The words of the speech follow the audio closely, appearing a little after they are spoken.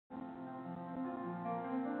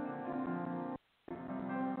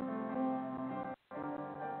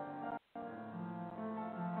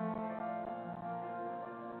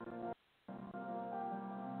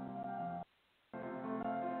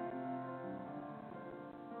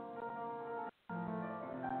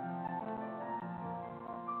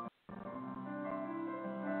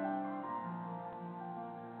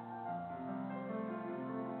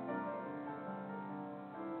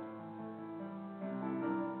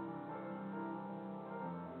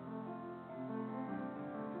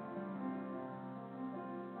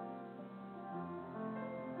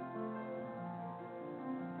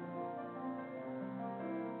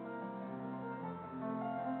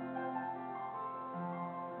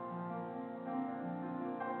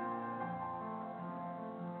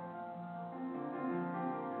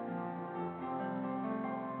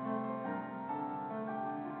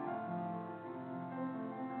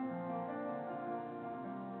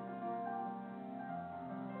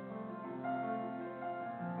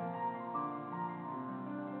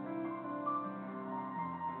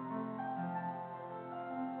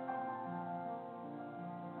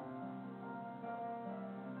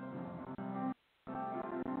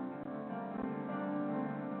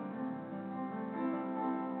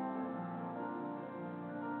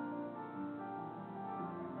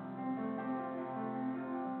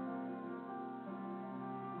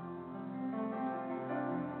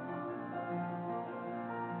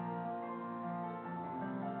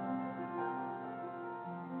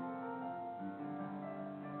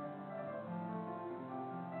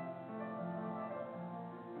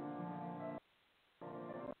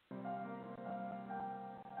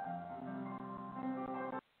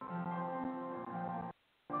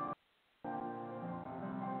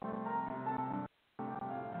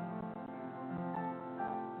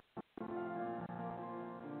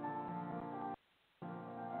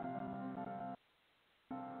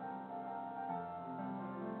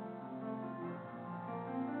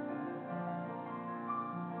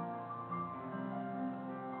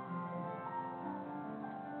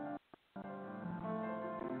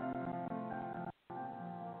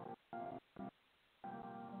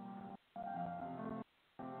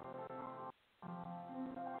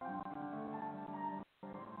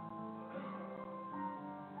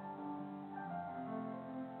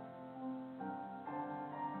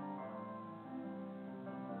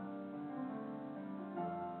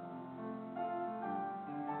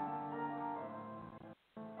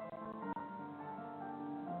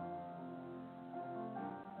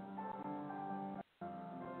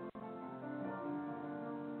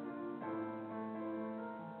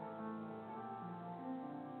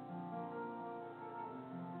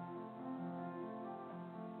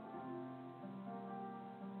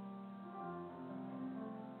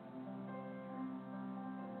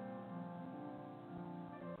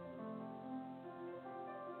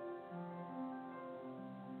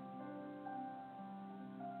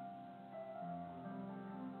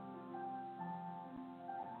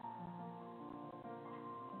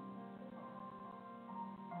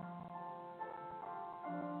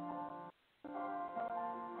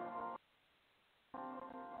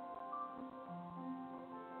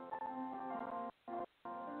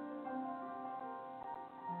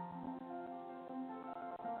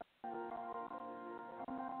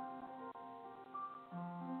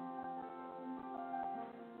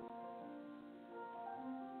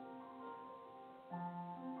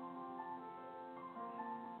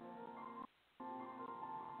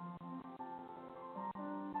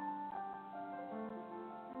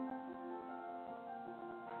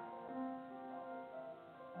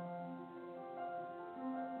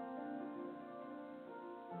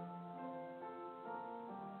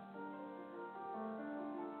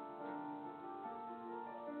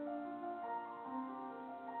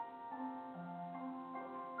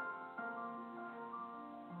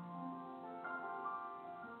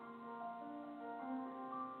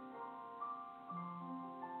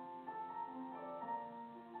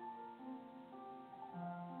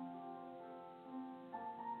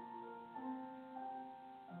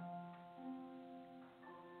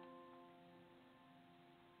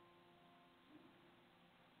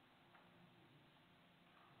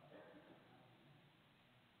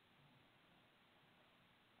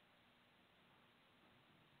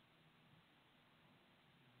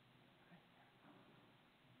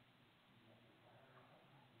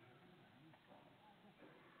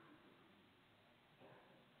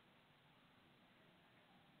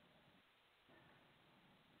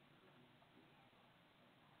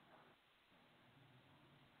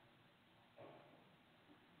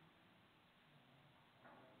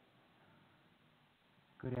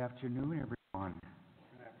Good afternoon, everyone.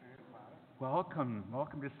 Good afternoon, Father.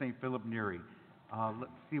 Welcome to St. Philip Neri.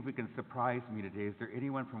 Let's see if we can surprise me today. Is there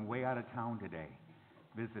anyone from way out of town today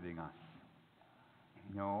visiting us?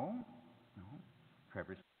 No?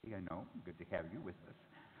 Traverse City, I know. Good to have you with us.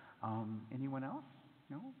 Anyone else?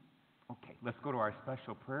 No? Okay, let's go to our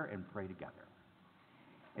special prayer and pray together.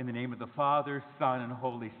 In the name of the Father, Son, and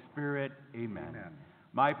Holy Spirit, amen. Amen.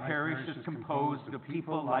 My parish is composed of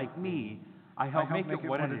people like me. I help make it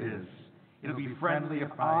what it is. It'll be friendly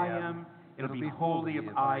if I am. It'll be holy if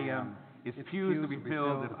I am. Its pews will be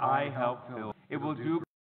filled if I help fill. It will do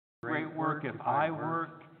great work if I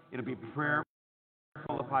work. It'll be prayerful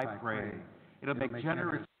if I pray. It'll make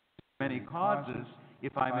generous many causes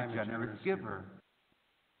if I'm a generous giver.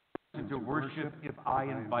 To worship if I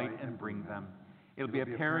invite and bring them. It'll be a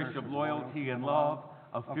parish of loyalty and love,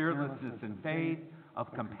 of fearlessness and faith,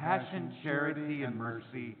 of compassion, charity, and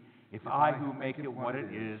mercy, if I who make it what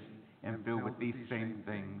it is am filled with these same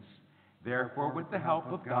things. Therefore, with the help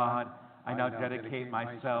of God, I now dedicate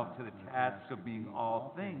myself to the task of being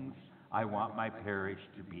all things I want my parish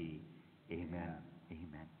to be. Amen.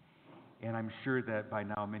 Amen. And I'm sure that by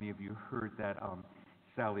now many of you heard that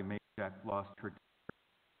Sally Majak lost her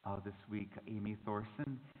daughter this week, Amy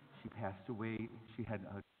Thorson. She passed away. She had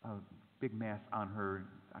a big mass on her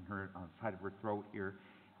side of her throat here,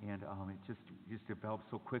 and it just developed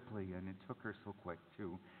so quickly, and it took her so quick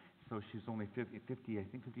too. So she's only 50, I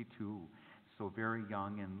think 52, so very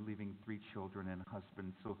young, and leaving 3 children and a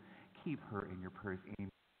husband. So keep her in your prayers, Amy, and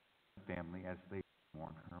the family, as they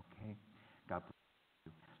mourn her. Okay, God bless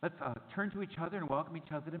you. Let's turn to each other and welcome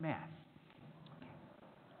each other to Mass. Okay.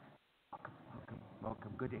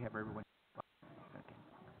 Welcome. Good to have everyone. Okay.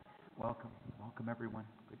 Welcome everyone.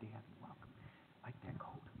 Good to have you. Welcome. Like that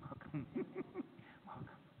coat. Welcome. Welcome.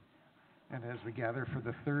 And as we gather for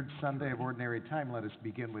the third Sunday of Ordinary Time, let us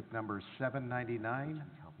begin with number 799.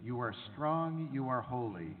 You are strong, you are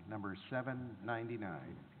holy. Number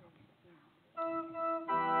 799.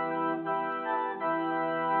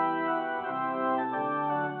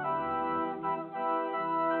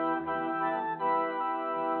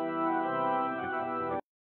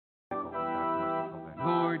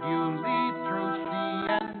 Lord, you lead through sea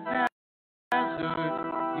and desert.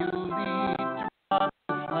 You lead to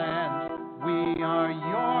promised land. We are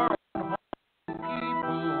your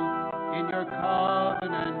people. In your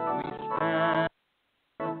covenant we stand.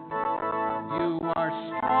 You are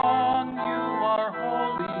strong, you are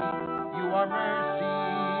holy. You are mercy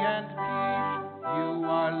and peace. You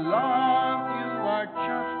are love, you are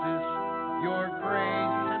justice. Your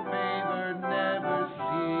grace and favor never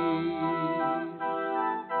cease.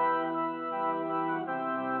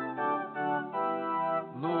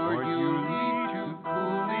 Lord, you lead to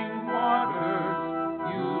cooling waters.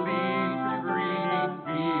 You lead to greening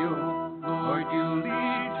fields. Lord, you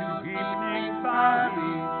lead to deepening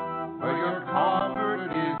valleys where your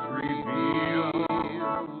comfort is revealed.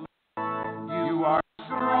 You are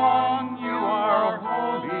strong, you are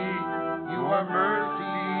holy. You are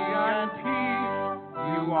mercy and peace.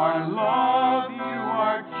 You are love, you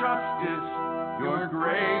are justice. Your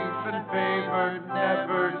grace and favor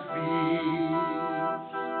never cease.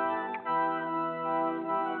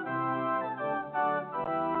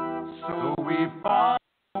 So we follow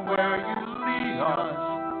where you lead us,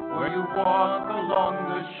 where you walk along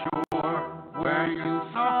the shore, where you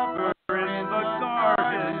suffer in the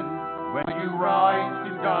garden, when you rise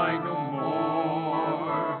to die no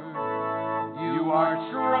more. You are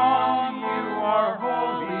strong, you are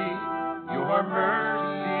holy, you are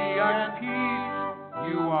mercy and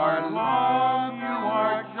peace, you are love, you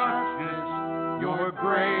are justice, your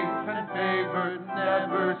grace and favor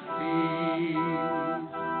never cease.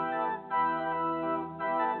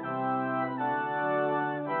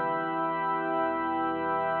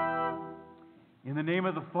 In the name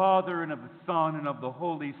of the Father, and of the Son, and of the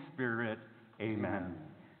Holy Spirit, amen.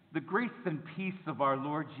 The grace and peace of our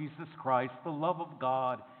Lord Jesus Christ, the love of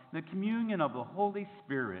God, the communion of the Holy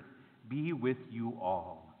Spirit be with you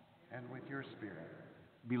all. And with your spirit.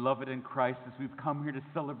 Beloved in Christ, as we've come here to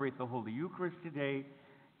celebrate the Holy Eucharist today,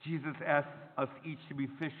 Jesus asks us each to be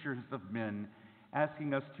fishers of men,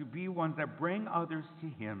 asking us to be ones that bring others to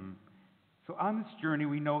Him. So on this journey,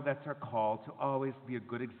 we know that's our call, to always be a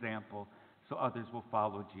good example, so others will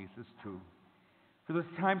follow Jesus too. For those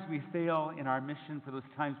times we fail in our mission, for those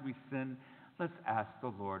times we sin, let's ask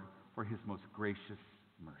the Lord for His most gracious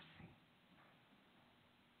mercy.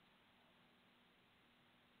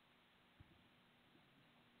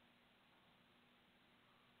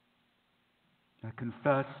 I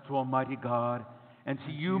confess to Almighty God and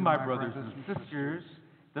to you, my brothers and sisters,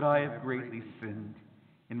 that I have greatly sinned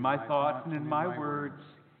in my thoughts and in my words,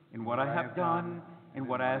 in what I have done and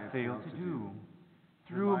what I have failed to do,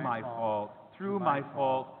 through my fault, through my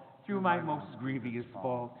fault, through my most grievous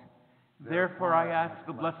fault. Therefore I ask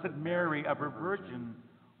the Blessed Mary, ever Virgin,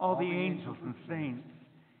 all the angels and saints,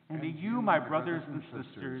 and to you, my brothers and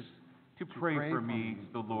sisters, to pray for me to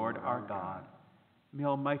the Lord our God. May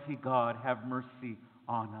Almighty God have mercy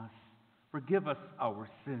on us, forgive us our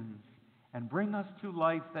sins, and bring us to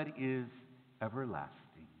life that is everlasting.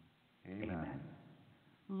 Amen.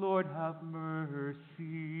 Lord, have mercy.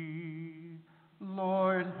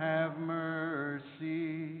 Lord, have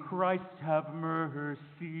mercy. Christ, have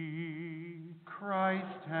mercy.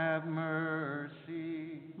 Christ, have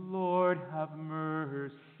mercy. Lord, have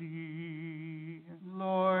mercy.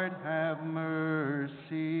 Lord, have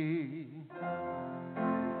mercy.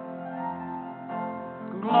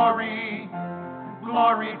 Glory,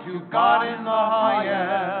 glory to God in the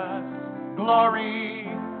highest. Glory,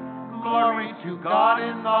 glory to God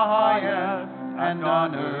in the highest. And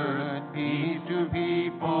on earth peace to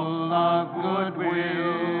people of good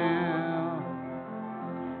will.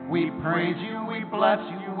 We praise you, we bless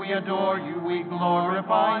you, we adore you, we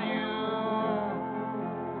glorify you.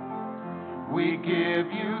 We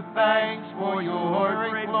give you thanks for your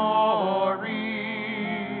great glory.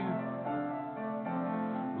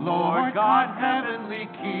 Lord God, heavenly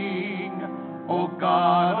King, O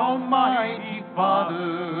God, Almighty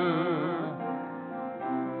Father.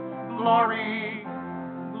 Glory,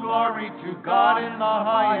 glory to God in the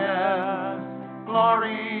highest.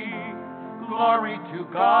 Glory, glory to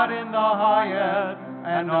God in the highest.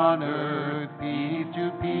 And on earth peace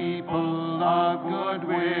to people of good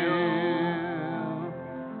will.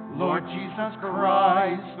 Lord Jesus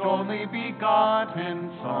Christ, only begotten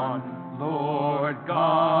Son, Lord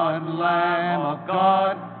God, Lamb of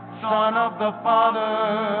God, Son of the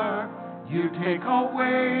Father, you take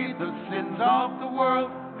away the sins of the world.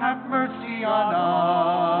 Have mercy on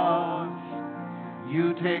us.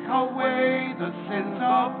 You take away the sins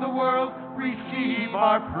of the world. Receive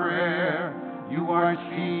our prayer. You are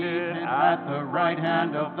seated at the right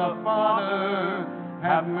hand of the Father.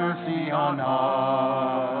 Have mercy on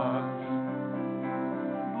us.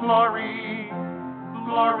 Glory,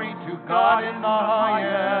 glory to God in the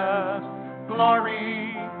highest.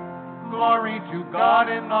 Glory, glory to God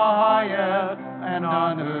in the highest. And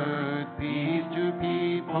on earth peace to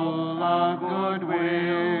people of good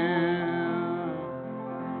will.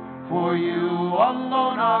 For you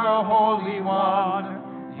alone are the Holy One.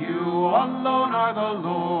 You alone are the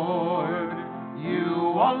Lord. You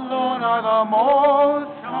alone are the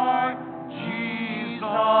Most High,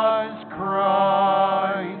 Jesus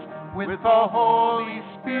Christ, with the Holy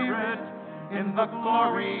Spirit, in the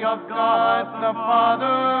glory of God the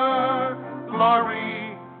Father.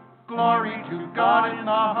 Glory, glory to God in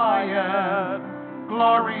the highest.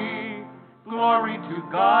 Glory, glory to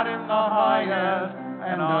God in the highest.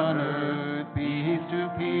 And on earth peace to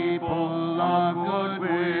people of good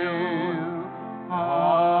will.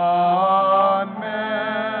 Amen.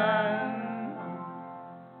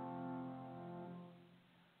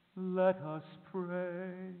 Let us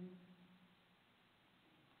pray.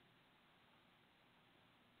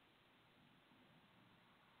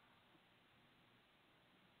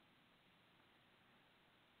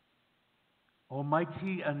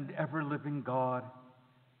 Almighty and ever-living God,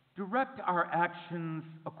 direct our actions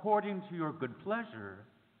according to your good pleasure,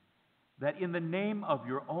 that in the name of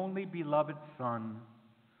your only beloved Son,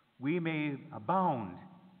 we may abound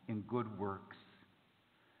in good works.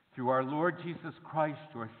 Through our Lord Jesus Christ,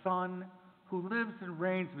 your Son, who lives and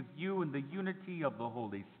reigns with you in the unity of the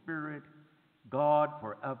Holy Spirit, God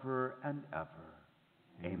forever and ever.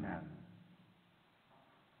 Amen.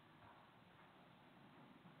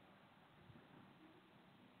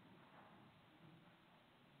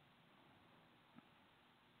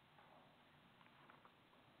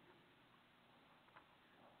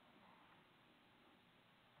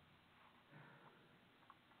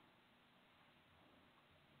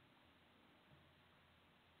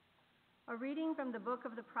 A reading from the book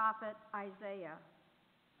of the prophet Isaiah.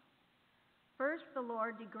 First, the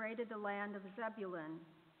Lord degraded the land of Zebulun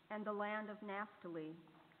and the land of Naphtali,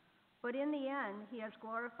 but in the end he has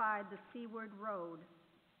glorified the seaward road,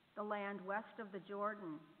 the land west of the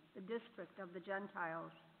Jordan, the district of the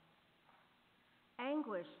Gentiles.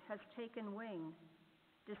 Anguish has taken wing,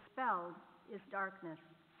 dispelled is darkness.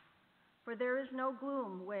 For there is no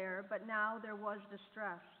gloom where, but now there was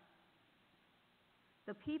distress.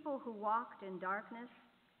 The people who walked in darkness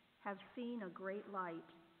have seen a great light.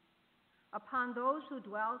 Upon those who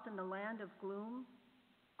dwelt in the land of gloom,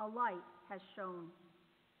 a light has shone.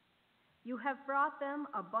 You have brought them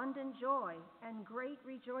abundant joy and great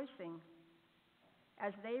rejoicing,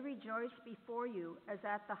 as they rejoice before you as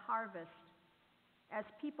at the harvest, as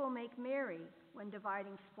people make merry when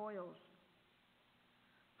dividing spoils.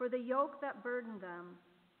 For the yoke that burdened them,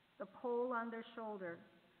 the pole on their shoulder,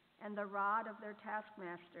 and the rod of their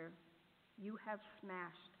taskmaster, you have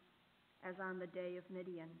smashed, as on the day of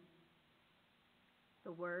Midian.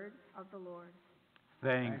 The word of the Lord.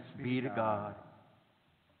 Thanks be to God.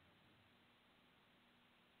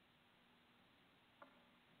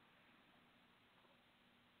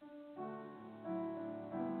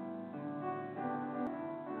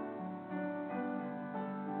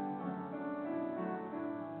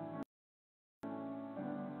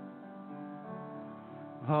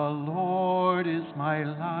 The Lord is my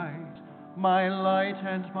light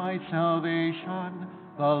and my salvation.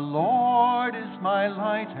 The Lord is my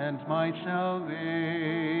light and my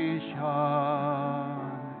salvation.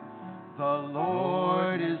 The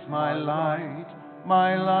Lord is my light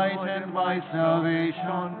and my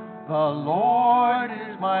salvation. The Lord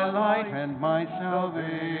is my light and my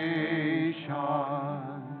salvation.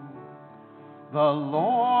 The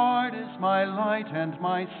Lord is my light and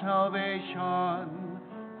my salvation.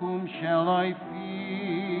 Whom shall I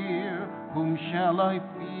fear? Whom shall I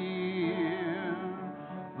fear?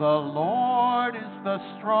 The Lord is the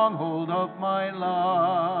stronghold of my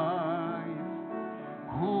life.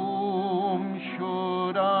 Whom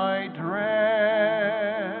should I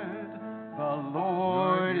dread? The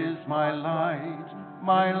Lord is my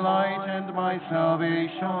light and my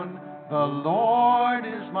salvation. The Lord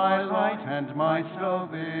is my light and my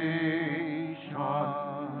salvation.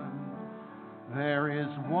 There is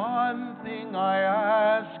one thing I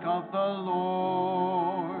ask of the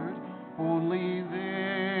Lord, only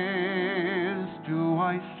this do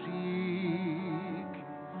I seek,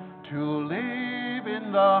 to live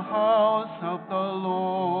in the house of the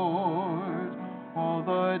Lord all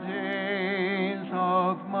the days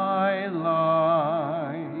of my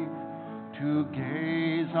life, to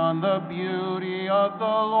gaze on the beauty of the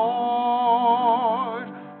Lord,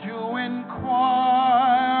 to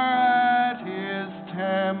inquire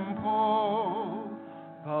temple.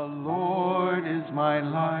 The Lord is my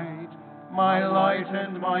light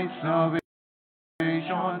and my salvation.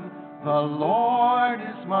 The Lord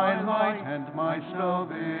is my light and my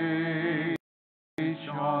salvation.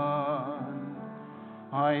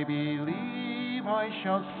 I believe I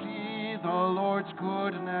shall see the Lord's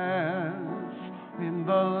goodness in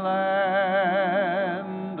the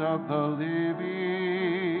land of the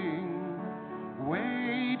living.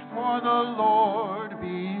 Wait for the Lord,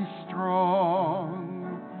 be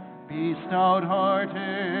strong, be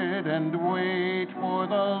stout-hearted, and wait for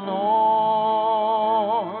the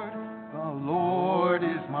Lord. The Lord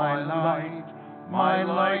is my light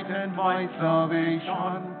and my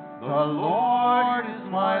salvation. The Lord is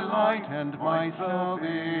my light and my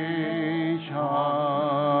salvation.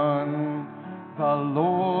 The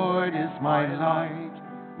Lord is my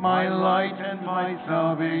light and my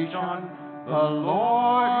salvation. The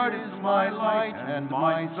Lord is my light and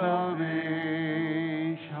my salvation.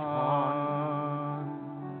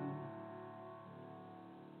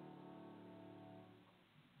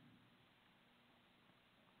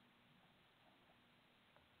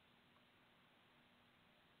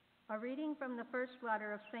 A reading from the first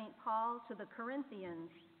letter of St. Paul to the Corinthians.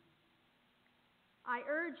 I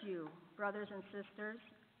urge you, brothers and sisters,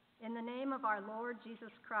 in the name of our Lord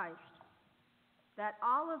Jesus Christ, that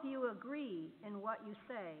all of you agree in what you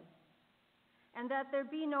say, and that there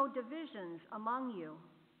be no divisions among you,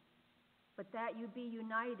 but that you be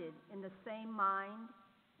united in the same mind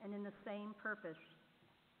and in the same purpose.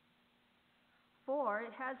 For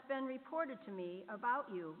it has been reported to me about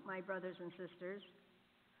you, my brothers and sisters,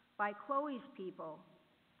 by Chloe's people,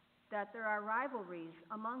 that there are rivalries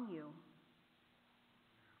among you.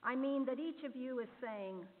 I mean that each of you is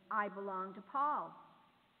saying, I belong to Paul,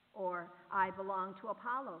 or I belong to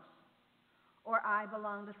Apollos, or I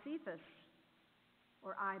belong to Cephas,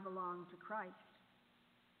 or I belong to Christ.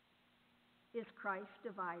 Is Christ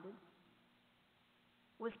divided?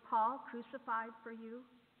 Was Paul crucified for you?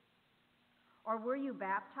 Or were you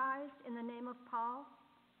baptized in the name of Paul?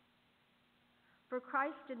 For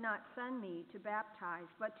Christ did not send me to baptize,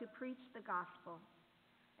 but to preach the gospel,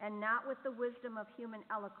 and not with the wisdom of human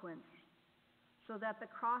eloquence, so that the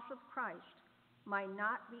cross of Christ might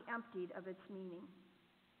not be emptied of its meaning.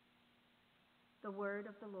 The word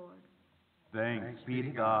of the Lord. Thanks be to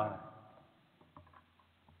God.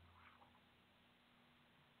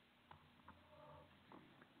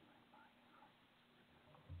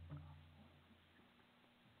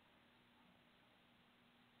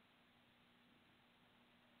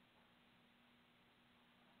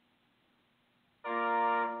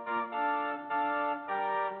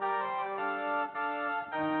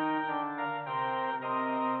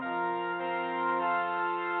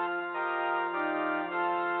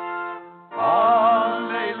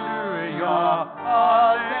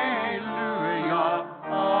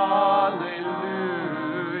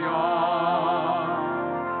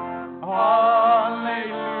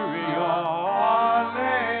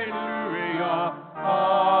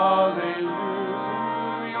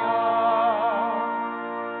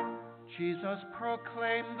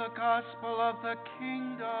 proclaimed the gospel of the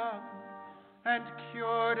kingdom and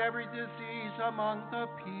cured every disease among the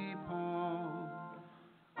people.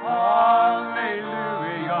 Alleluia,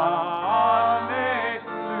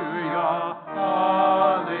 alleluia,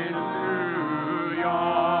 alleluia.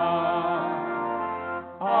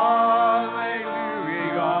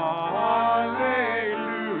 Alleluia,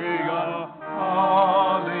 alleluia,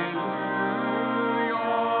 alleluia.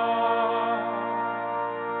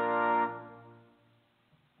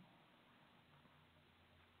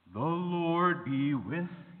 The Lord be with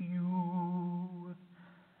you.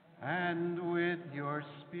 And with your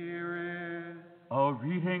spirit. A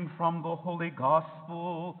reading from the Holy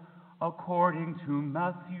Gospel according to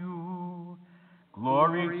Matthew.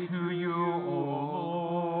 Glory to you,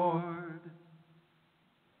 O Lord.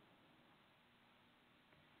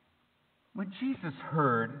 When Jesus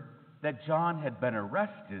heard that John had been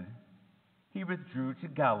arrested, he withdrew to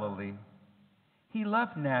Galilee. He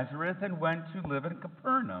left Nazareth and went to live in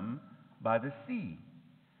Capernaum by the sea,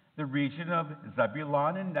 the region of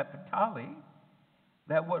Zebulun and Naphtali,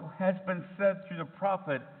 that what has been said through the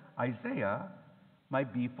prophet Isaiah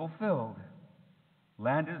might be fulfilled.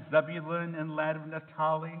 Land of Zebulun and land of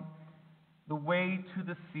Naphtali, the way to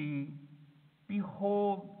the sea.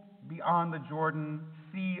 Behold, beyond the Jordan,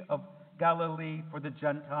 Sea of Galilee for the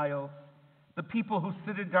Gentiles. The people who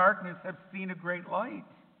sit in darkness have seen a great light.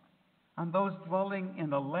 On those dwelling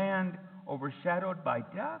in a land overshadowed by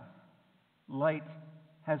death, light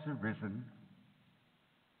has arisen.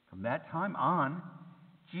 From that time on,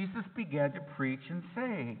 Jesus began to preach and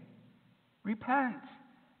say, Repent,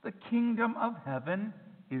 the kingdom of heaven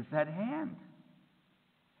is at hand.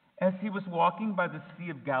 As he was walking by the Sea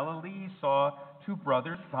of Galilee, he saw two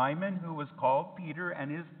brothers, Simon, who was called Peter,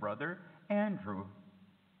 and his brother Andrew,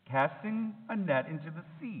 casting a net into the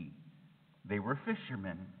sea. They were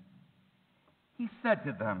fishermen. He said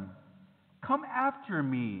to them, Come after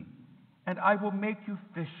me, and I will make you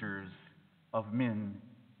fishers of men.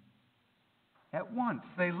 At once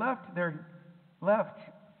they left their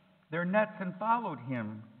nets and followed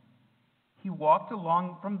him. He walked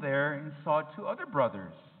along from there and saw two other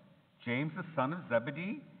brothers, James the son of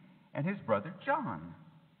Zebedee and his brother John.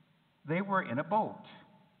 They were in a boat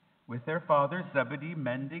with their father Zebedee,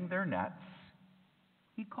 mending their nets.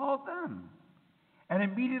 He called them, and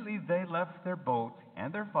immediately they left their boat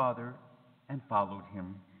and their father and followed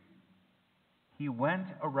him. He went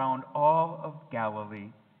around all of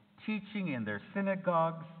Galilee, teaching in their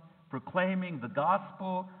synagogues, proclaiming the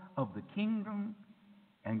gospel of the kingdom,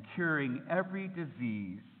 and curing every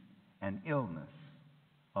disease and illness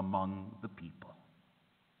among the people.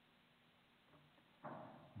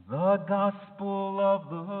 The gospel of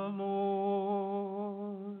the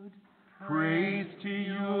Lord. Praise to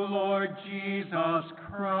you, Lord Jesus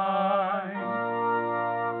Christ.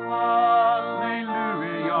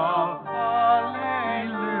 Alleluia,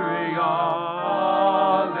 alleluia,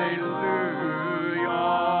 alleluia.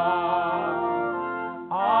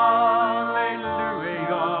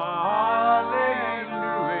 Alleluia,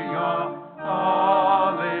 alleluia,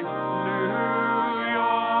 alleluia.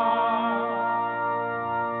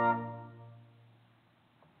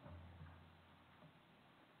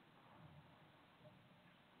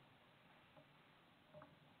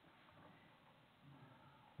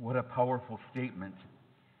 What a powerful statement.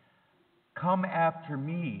 Come after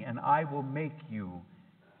me, and I will make you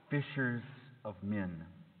fishers of men.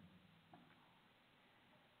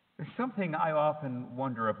 There's something I often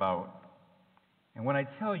wonder about. And when I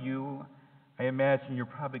tell you, I imagine you're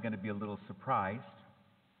probably going to be a little surprised.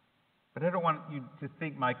 But I don't want you to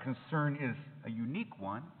think my concern is a unique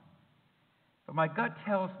one. But my gut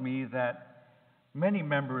tells me that many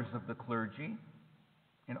members of the clergy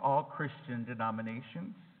in all Christian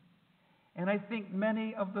denominations, and I think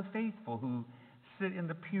many of the faithful who sit in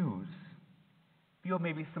the pews, feel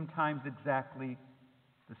maybe sometimes exactly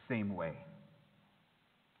the same way.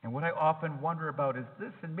 And what I often wonder about is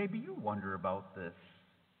this, and maybe you wonder about this.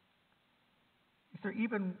 Is there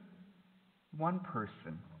even one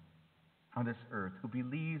person on this earth who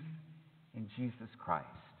believes in Jesus Christ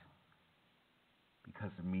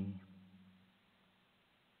because of me?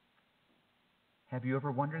 Have you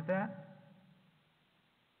ever wondered that?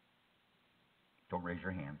 Don't raise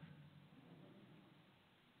your hands.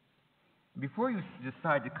 Before you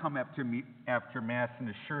decide to come up to me after Mass and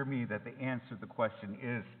assure me that the answer to the question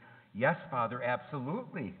is, yes, Father,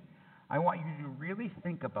 absolutely, I want you to really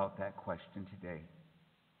think about that question today.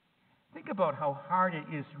 Think about how hard it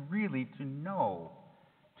is really to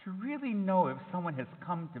really know if someone has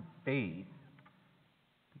come to faith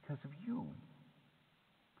because of you.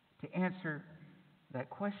 To answer that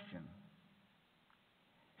question.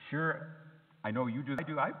 Sure, I know you do.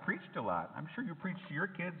 I've preached a lot. I'm sure you preach to your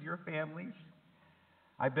kids, your families.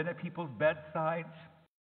 I've been at people's bedsides.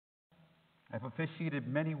 I've officiated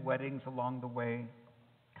many weddings along the way,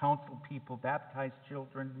 counseled people, baptized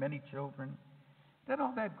children, many children, done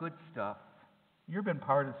all that good stuff. You've been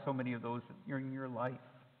part of so many of those in your life.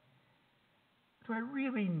 Do I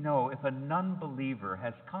really know if a non-believer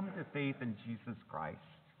has come to faith in Jesus Christ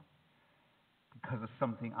because of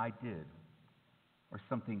something I did or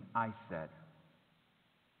something I said?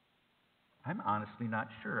 I'm honestly not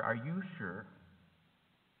sure. Are you sure?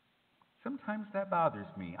 Sometimes that bothers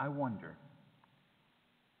me. I wonder.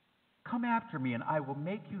 Come after me, and I will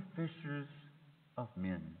make you fishers of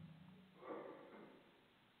men.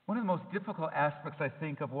 One of the most difficult aspects, I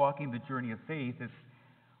think, of walking the journey of faith is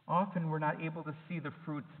often we're not able to see the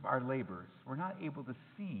fruits of our labors. We're not able to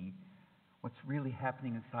see what's really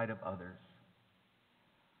happening inside of others.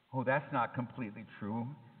 Oh, that's not completely true.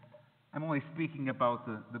 I'm only speaking about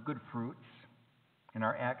the good fruits in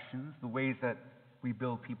our actions, the ways that we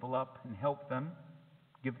build people up and help them,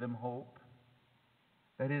 give them hope.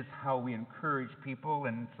 That is how we encourage people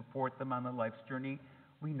and support them on the life's journey.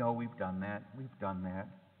 We know we've done that. We've done that.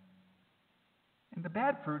 And the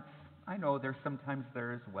bad fruits, I know they're sometimes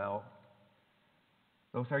there as well.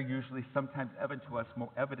 Those are usually sometimes evident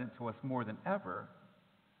to us more than ever.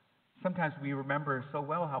 Sometimes we remember so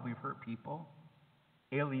well how we've hurt people,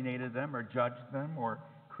 alienated them or judged them or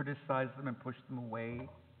criticized them and pushed them away.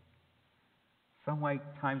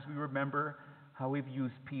 Sometimes we remember how we've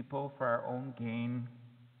used people for our own gain.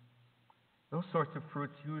 Those sorts of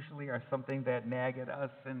fruits usually are something that nag at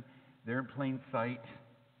us, and they're in plain sight,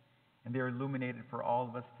 and they're illuminated for all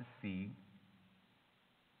of us to see.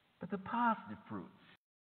 But the positive fruits,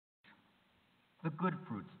 the good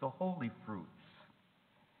fruits, the holy fruits,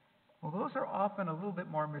 well, those are often a little bit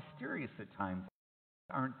more mysterious at times,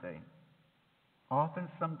 aren't they? Often,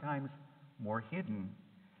 sometimes more hidden,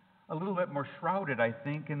 a little bit more shrouded, I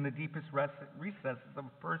think, in the deepest recesses of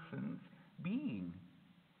a person's being,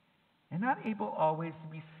 and not able always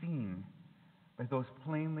to be seen by those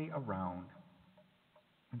plainly around.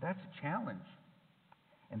 And that's a challenge.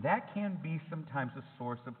 And that can be sometimes a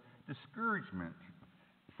source of discouragement,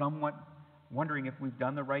 somewhat wondering if we've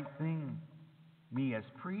done the right thing. Me as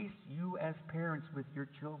priest, you as parents with your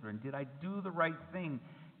children. Did I do the right thing?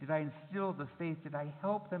 Did I instill the faith? Did I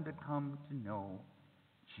help them to come to know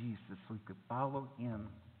Jesus so we could follow him?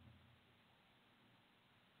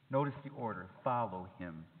 Notice the order, follow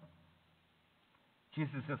him.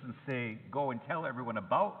 Jesus doesn't say, go and tell everyone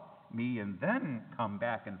about me and then come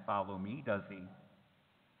back and follow me, does he?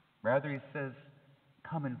 Rather, he says,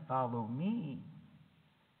 come and follow me.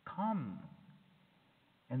 Come.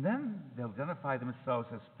 And then they'll identify themselves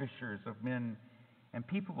as fishers of men, and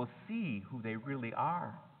people will see who they really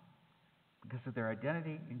are because of their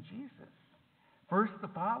identity in Jesus. First the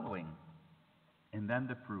following, and then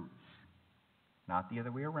the fruits, not the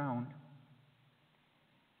other way around.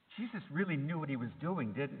 Jesus really knew what he was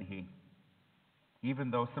doing, didn't he?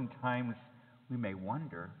 Even though sometimes we may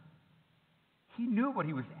wonder. He knew what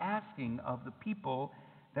he was asking of the people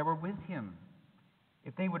that were with him.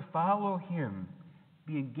 If they would follow him,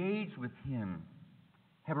 be engaged with him,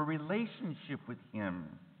 have a relationship with him,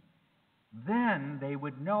 then they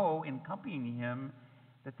would know in accompanying him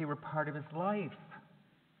that they were part of his life.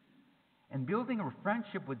 And building a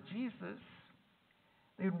friendship with Jesus,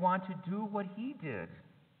 they would want to do what he did,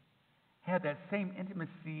 have that same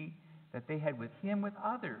intimacy that they had with him with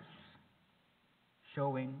others,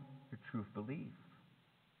 showing their true belief.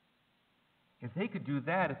 If they could do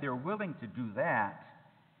that, if they were willing to do that,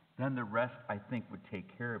 then the rest, I think, would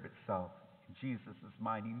take care of itself. In Jesus'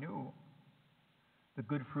 mind, he knew the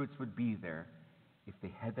good fruits would be there if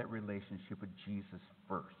they had that relationship with Jesus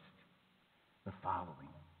first, the following.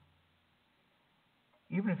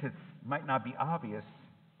 Even if it might not be obvious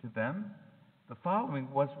to them, the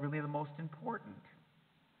following was really the most important.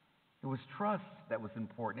 It was trust that was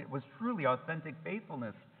important. It was truly authentic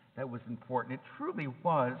faithfulness that was important. It truly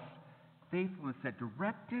was faithfulness that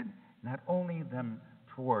directed not only them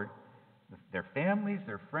toward their families,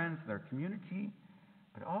 their friends, their community,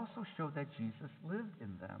 but also showed that Jesus lived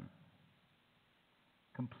in them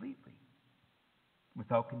completely,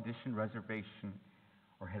 without condition, reservation,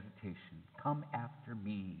 or hesitation. Come after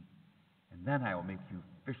me, and then I will make you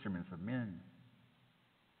fishermen of men.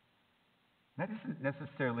 That doesn't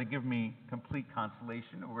necessarily give me complete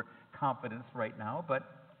consolation or confidence right now, but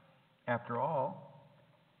after all,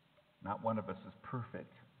 not one of us is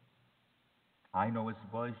perfect. I know as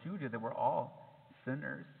well as you do that we're all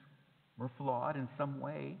sinners. We're flawed in some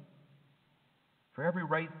way. For every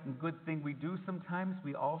right and good thing we do sometimes,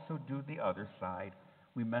 we also do the other side.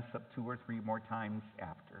 We mess up 2 or 3 more times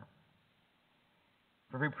after.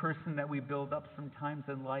 For every person that we build up sometimes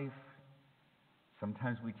in life,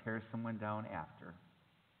 sometimes we tear someone down after.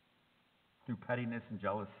 Through pettiness and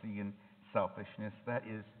jealousy and selfishness, that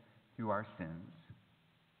is, through our sins.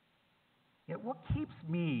 Yet what keeps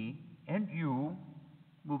me and you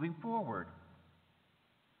moving forward?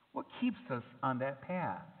 What keeps us on that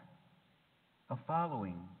path of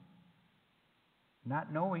following?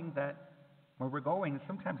 Not knowing that where we're going,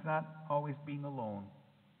 sometimes not always being alone.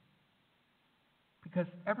 Because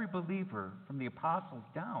every believer, from the apostles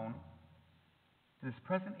down to this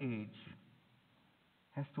present age,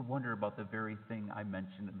 has to wonder about the very thing I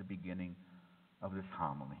mentioned in the beginning of this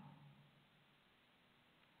homily.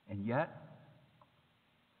 And yet,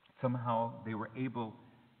 somehow they were able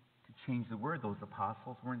to change the word. Those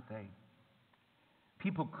apostles, weren't they?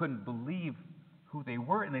 People couldn't believe who they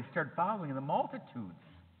were, and they started following the multitudes.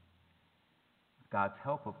 With God's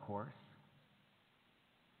help, of course.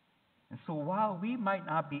 And so while we might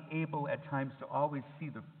not be able at times to always see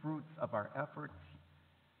the fruits of our efforts,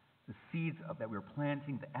 the seeds that we're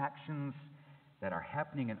planting, the actions that are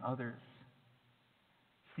happening in others,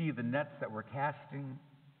 see the nets that we're casting,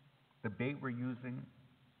 the bait we're using,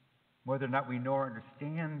 whether or not we know or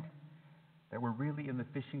understand that we're really in the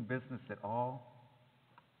fishing business at all,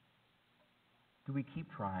 do we keep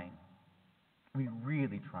trying? Are we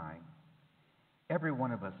really trying? Every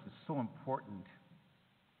one of us is so important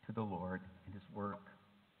to the Lord and His work.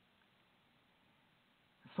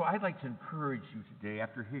 So I'd like to encourage you today,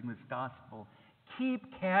 after hearing this gospel, keep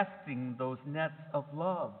casting those nets of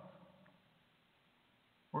love.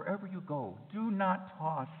 Wherever you go, do not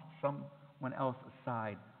toss someone else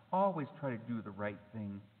aside. Always try to do the right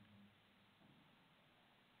thing.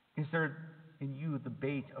 Is there in you the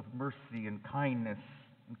bait of mercy and kindness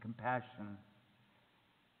and compassion?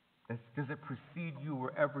 Does it precede you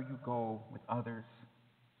wherever you go with others?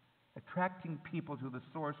 Attracting people to the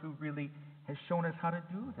source who really has shown us how to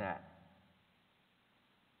do that?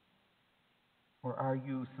 Or are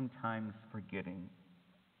you sometimes forgetting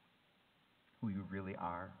who you really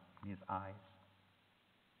are in His eyes?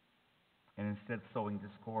 And instead sowing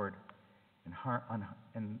discord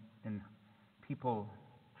and people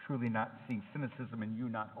truly not seeing cynicism in you,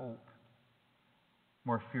 not hope,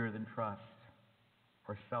 more fear than trust,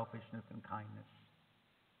 or selfishness than kindness.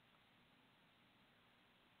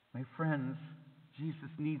 My friends, Jesus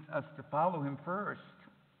needs us to follow Him first.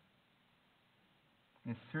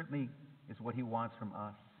 And it certainly is what He wants from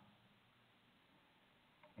us.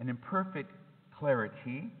 And in perfect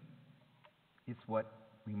clarity, it's what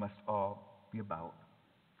we must all be about.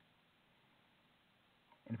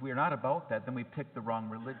 And if we are not about that, then we pick the wrong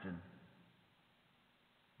religion.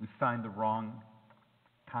 We signed the wrong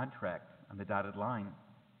contract on the dotted line.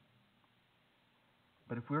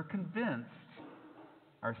 But if we're convinced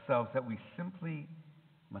ourselves that we simply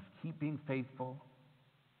must keep being faithful,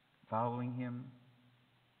 following Him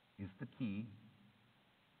is the key,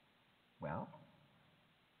 well,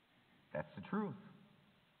 that's the truth.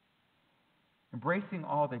 Embracing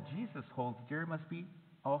all that Jesus holds dear must be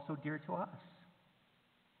also dear to us.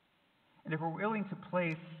 And if we're willing to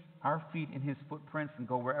place our feet in His footprints and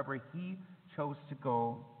go wherever He chose to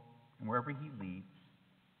go and wherever He leads,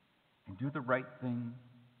 and do the right thing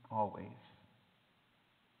always,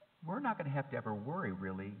 we're not going to have to ever worry,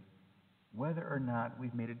 really, whether or not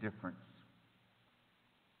we've made a difference.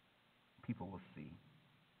 People will see.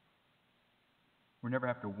 We'll never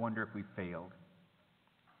have to wonder if we failed,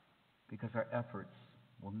 because our efforts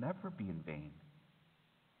will never be in vain.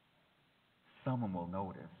 Someone will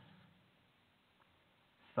notice.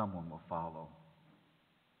 Someone will follow.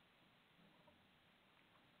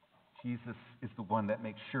 Jesus is the one that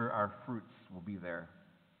makes sure our fruits will be there.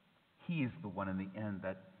 He is the one in the end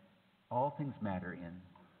that all things matter in.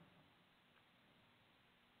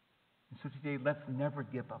 And so today, let's never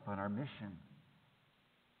give up on our mission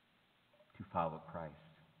to follow Christ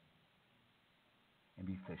and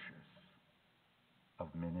be fishers of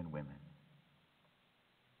men and women.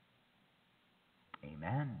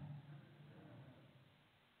 Amen.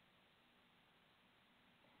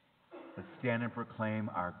 Let's stand and proclaim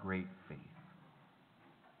our great faith.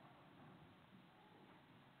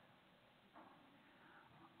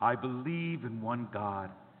 I believe in one God,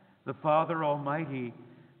 the Father Almighty,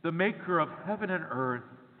 the maker of heaven and earth,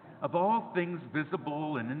 of all things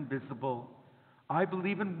visible and invisible. I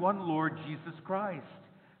believe in one Lord Jesus Christ,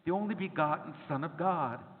 the only begotten Son of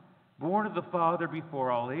God, born of the Father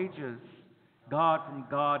before all ages, God from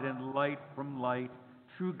God and light from light,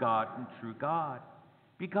 true God from true God,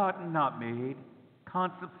 begotten, not made,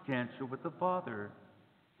 consubstantial with the Father.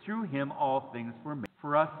 Through him all things were made.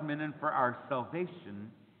 For us men and for our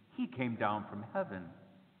salvation, he came down from heaven,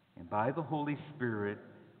 and by the Holy Spirit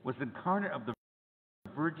was incarnate of the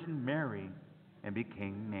Virgin Mary and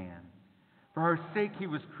became man. For our sake he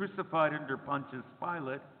was crucified under Pontius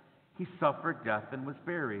Pilate. He suffered death and was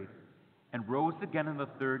buried, and rose again on the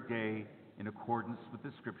third day in accordance with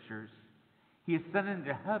the Scriptures. He ascended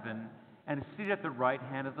into heaven and is seated at the right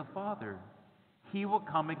hand of the Father. He will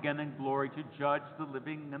come again in glory to judge the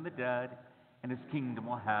living and the dead, and his kingdom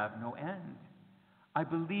will have no end. I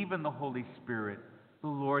believe in the Holy Spirit, the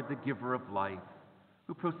Lord, the giver of life,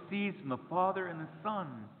 who proceeds from the Father and the Son,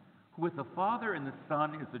 who with the Father and the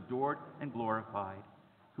Son is adored and glorified,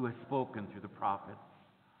 who has spoken through the prophets.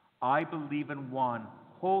 I believe in one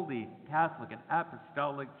holy, Catholic, and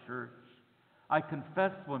apostolic church. I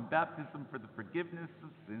confess one baptism for the forgiveness of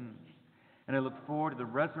sins, and I look forward to the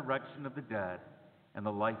resurrection of the dead and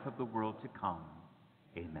the life of the world to come.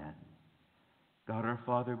 Amen. God our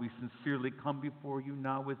Father, we sincerely come before you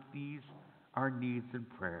now with these, our needs in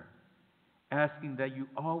prayer, asking that you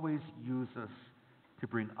always use us to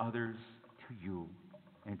bring others to you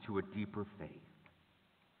and to a deeper faith.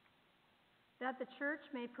 That the church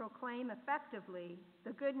may proclaim effectively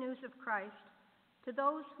the good news of Christ to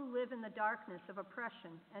those who live in the darkness of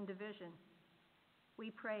oppression and division.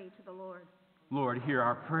 We pray to the Lord. Lord, hear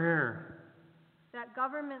our prayer. That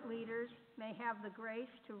government leaders may have the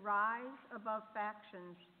grace to rise above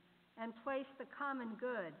factions and place the common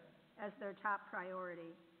good as their top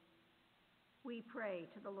priority. We pray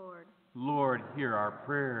to the Lord. Lord, hear our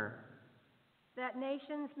prayer. That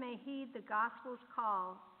nations may heed the gospel's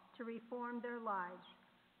call to reform their lives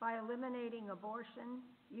by eliminating abortion,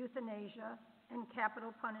 euthanasia, and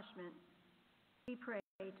capital punishment. We pray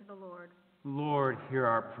to the Lord. Lord, hear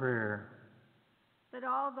our prayer. That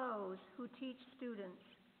all those who teach students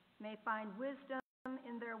may find wisdom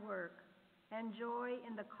in their work and joy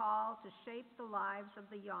in the call to shape the lives of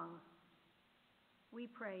the young. We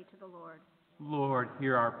pray to the Lord. Lord,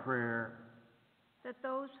 hear our prayer. That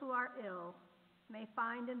those who are ill may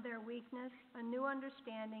find in their weakness a new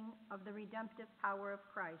understanding of the redemptive power of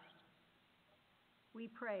Christ. We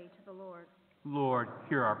pray to the Lord. Lord,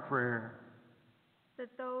 hear our prayer.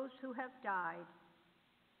 That those who have died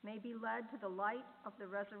may be led to the light of the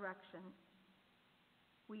resurrection.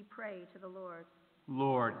 We pray to the Lord.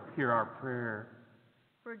 Lord, hear our prayer.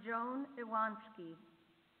 For Joan Iwansky,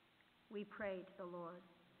 we pray to the Lord.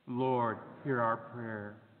 Lord, hear our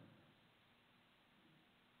prayer.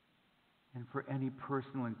 And for any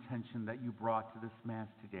personal intention that you brought to this Mass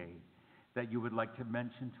today, that you would like to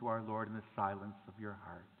mention to our Lord in the silence of your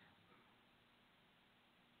heart.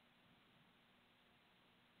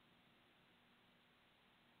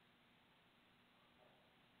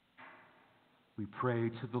 We pray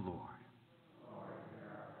to the Lord.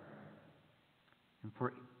 And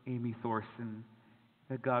for Amy Thorson,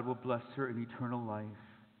 that God will bless her in eternal life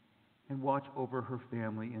and watch over her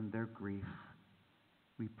family in their grief.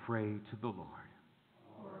 We pray to the Lord.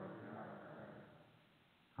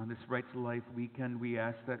 On this Right to Life weekend, we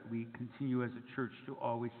ask that we continue as a church to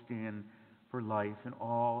always stand for life in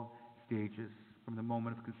all stages, from the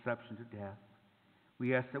moment of conception to death.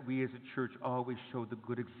 We ask that we as a church always show the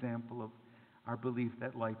good example of our belief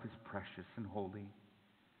that life is precious and holy.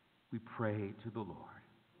 We pray to the Lord.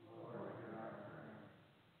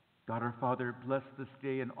 God our Father, bless this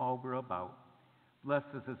day and all we're about. Bless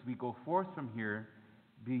us as we go forth from here,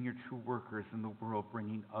 being your true workers in the world,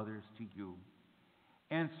 bringing others to you.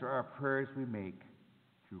 Answer our prayers we make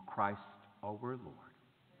through Christ our Lord.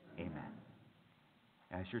 Amen.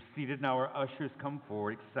 As you're seated now, our ushers come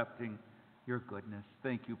forward accepting your goodness.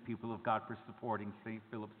 Thank you, people of God, for supporting St.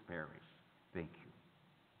 Philip's Parish. Thank you.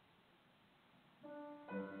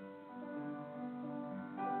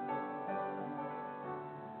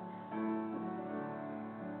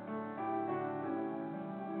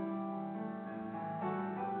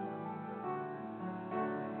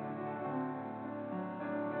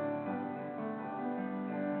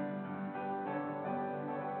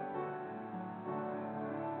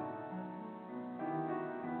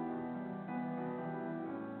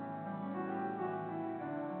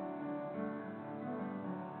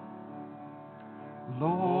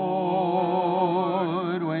 Lord,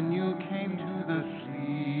 when you came to the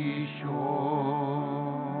seashore,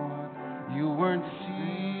 you weren't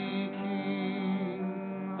seeking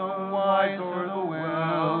the wise or the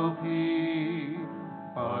wealthy,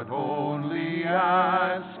 but only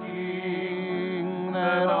asking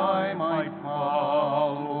that I might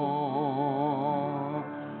follow.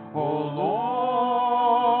 Oh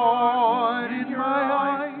Lord, in my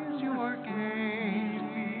eyes you were gazing,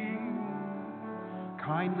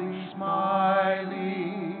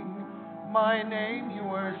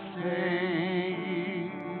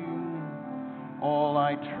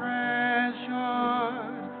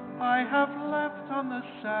 have left on the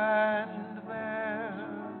sand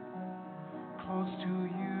there. Close to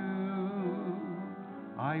you,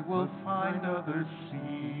 I will find other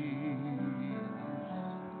seas.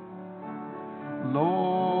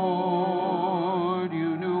 Lord,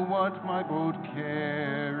 you knew what my boat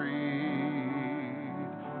carried,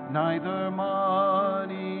 neither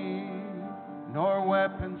money nor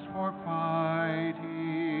weapons for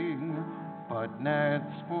fighting, but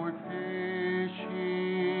nets for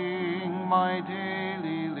fishing, my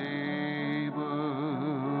daily labor.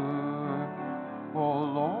 O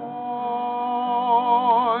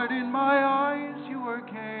Lord, in my eyes you are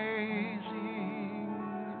gazing,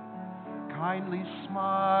 kindly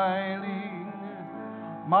smiling,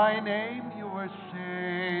 my name you are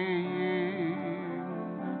saying.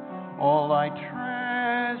 All I treasured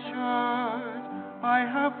I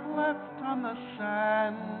have left on the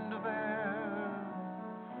sand there.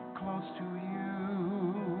 Close to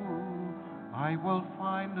you I will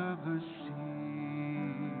find other seas.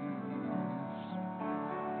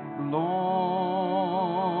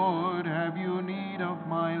 Lord, have you need of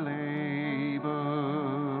my labor?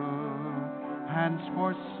 Hands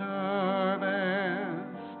for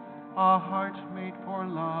service, a heart made for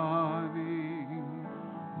loving,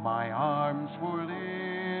 my arms for lifting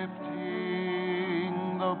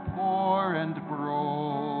the poor and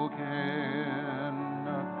broken.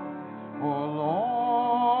 O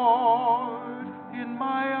Lord, in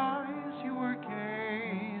my eyes you are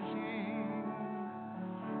gazing,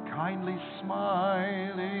 kindly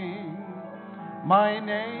smiling, my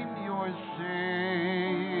name you are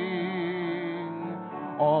saying.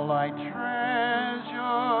 All I treasured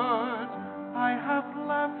I have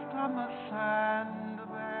left on the sand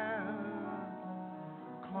there.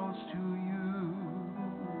 Close to you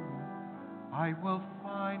I will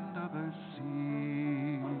find other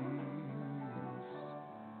seas.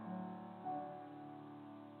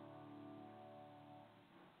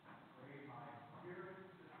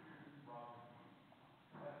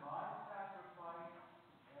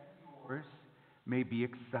 Yours may be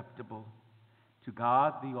acceptable to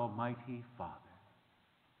God the Almighty Father.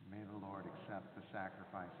 May the Lord accept the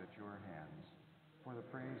sacrifice at your hands for the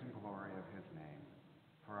praise and glory of his name,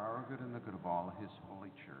 for our good and the good of all his holy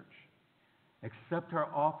church. Accept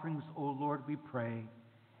our offerings, O Lord, we pray,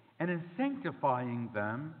 and in sanctifying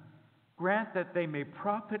them, grant that they may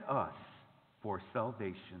profit us for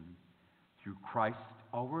salvation through Christ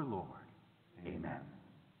our Lord. Amen.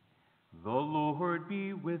 The Lord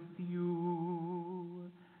be with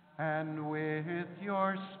you. And with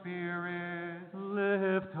your spirit,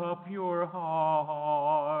 Lift up your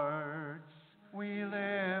hearts. we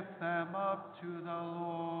lift them up to the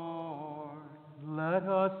Lord. Let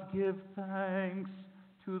us give thanks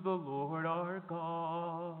to the Lord our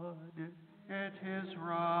God. It is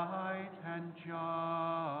right and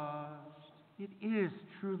just. It is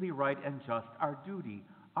truly right and just, our duty,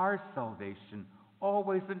 our salvation,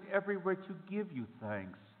 always and everywhere to give you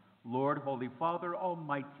thanks, Lord, Holy Father,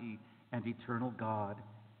 Almighty and eternal God.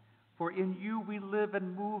 For in you we live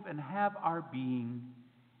and move and have our being.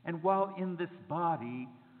 And while in this body,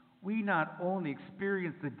 we not only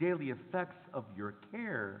experience the daily effects of your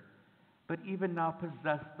care, but even now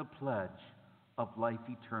possess the pledge of life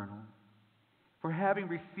eternal. For having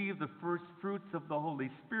received the first fruits of the Holy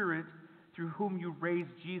Spirit, through whom you raised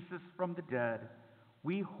Jesus from the dead,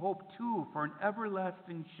 we hope too for an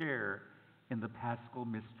everlasting share in the Paschal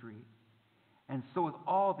mystery. And so with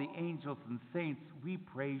all the angels and saints, we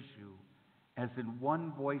praise you, as in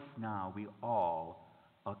one voice now we all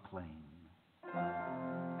acclaim.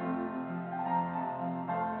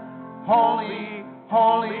 Holy,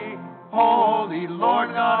 holy, holy, Lord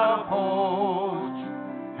God of hosts,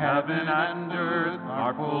 heaven and earth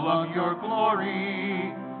are full of your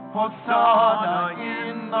glory. Hosanna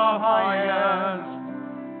in the highest.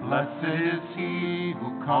 Blessed is he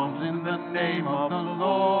who comes in the name of the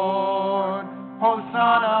Lord.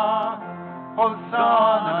 Hosanna,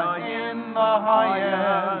 Hosanna in the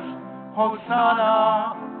highest.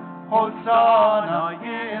 Hosanna, Hosanna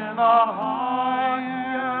in the highest.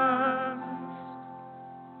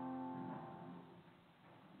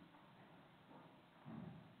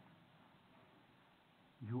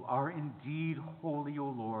 You are indeed holy, O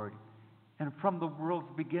Lord, and from the world's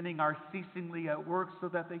beginning are ceasingly at work so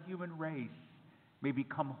that the human race may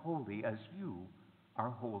become holy as you are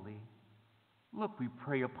holy. Look, we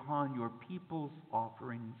pray, upon your people's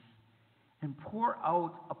offerings and pour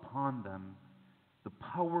out upon them the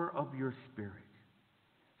power of your Spirit,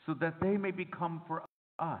 so that they may become for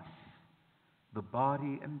us the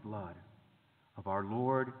body and blood of our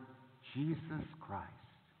Lord Jesus Christ,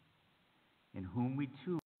 in whom we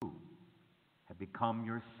too become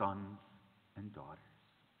your sons and daughters.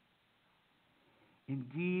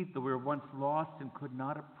 Indeed, though we were once lost and could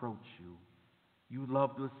not approach you, you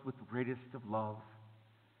loved us with the greatest of love.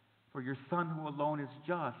 For your Son, who alone is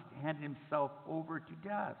just, handed himself over to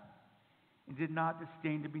death and did not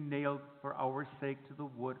disdain to be nailed for our sake to the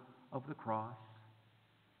wood of the cross.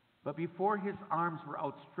 But before his arms were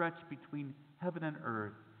outstretched between heaven and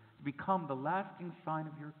earth to become the lasting sign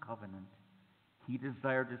of your covenant, he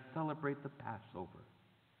desired to celebrate the Passover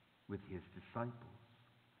with his disciples.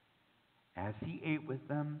 As he ate with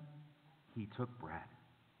them, he took bread.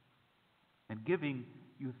 And giving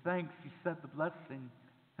you thanks, he said the blessing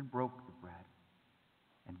and broke the bread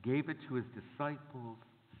and gave it to his disciples,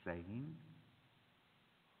 saying,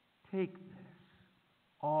 "Take this,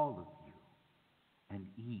 all of you, and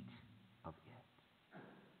eat of it.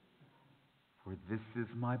 For this is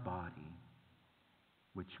my body,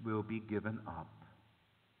 which will be given up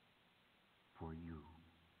for you."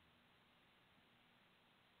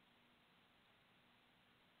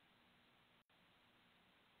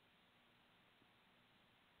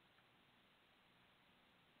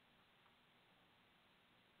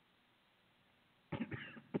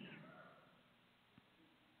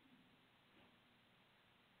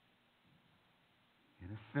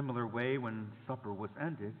 In a similar way, when supper was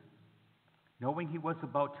ended, knowing he was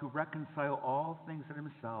about to reconcile all things in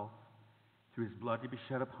himself through his blood to be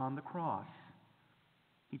shed upon the cross,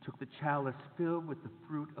 he took the chalice filled with the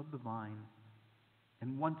fruit of the vine,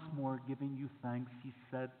 and once more giving you thanks, he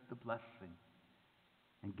said the blessing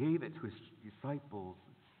and gave it to his disciples,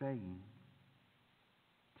 saying,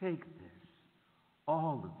 "Take this,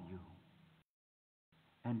 all of you,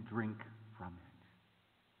 and drink from it.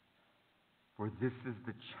 For this is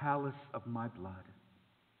the chalice of my blood,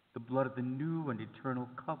 the blood of the new and eternal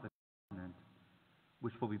covenant,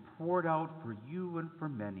 which will be poured out for you and for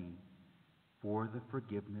many for the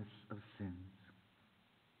forgiveness of sins.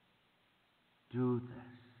 Do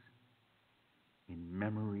this in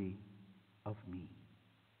memory of me."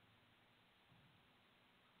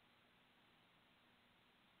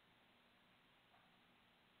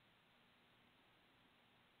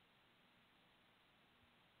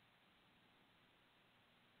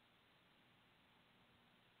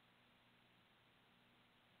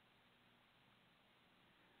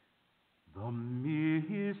 The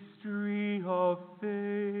mystery of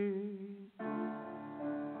faith.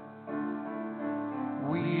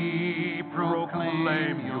 We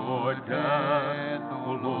proclaim your death,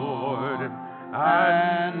 O Lord,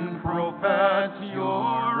 and profess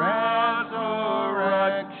your resurrection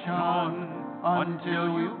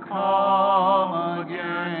until you come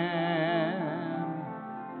again.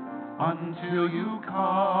 Until you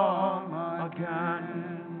come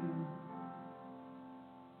again.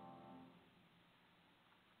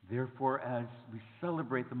 Therefore, as we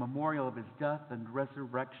celebrate the memorial of his death and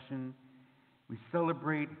resurrection, we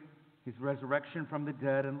celebrate his resurrection from the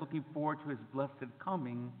dead and looking forward to his blessed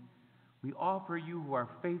coming, we offer you who are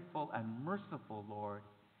faithful and merciful, Lord,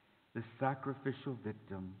 the sacrificial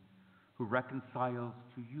victim who reconciles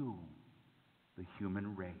to you the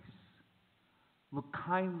human race. Look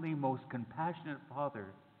kindly, most compassionate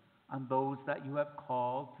Father, on those that you have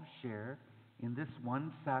called to share in this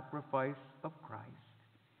one sacrifice of Christ,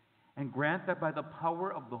 and grant that by the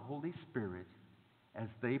power of the Holy Spirit, as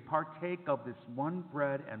they partake of this one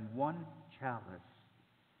bread and one chalice,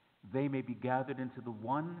 they may be gathered into the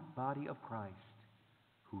one body of Christ,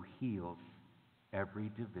 who heals every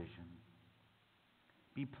division.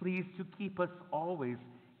 Be pleased to keep us always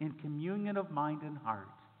in communion of mind and heart,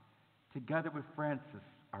 together with Francis,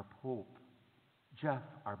 our Pope, Jeff,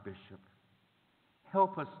 our Bishop.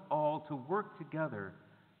 Help us all to work together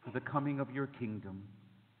for the coming of your kingdom,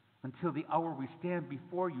 until the hour we stand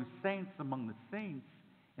before you, saints among the saints,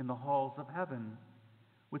 in the halls of heaven,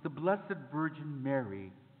 with the Blessed Virgin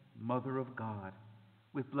Mary, Mother of God,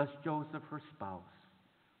 with blessed Joseph, her spouse,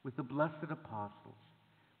 with the blessed apostles,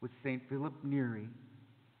 with St. Philip Neri,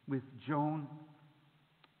 with Joan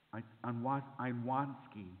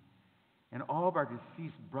Iwanski, and all of our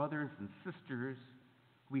deceased brothers and sisters,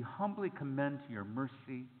 we humbly commend to your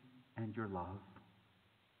mercy and your love.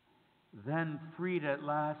 Then, freed at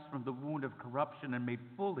last from the wound of corruption and made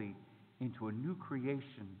fully into a new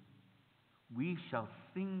creation, we shall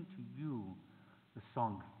sing to you the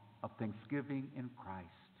song of thanksgiving in Christ,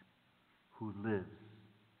 who lives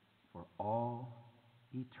for all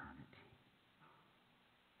eternity.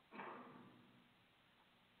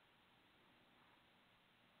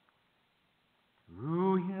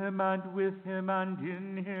 Through him and with him and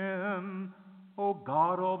in him, O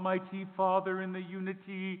God, Almighty Father, in the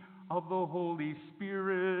unity of the Holy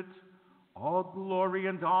Spirit, All glory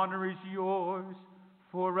and honor is yours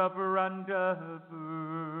forever and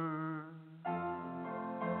ever.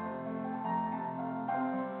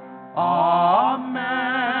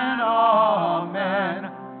 Amen, amen,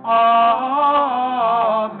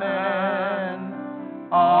 amen,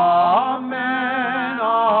 amen,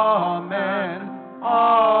 amen,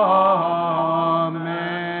 amen.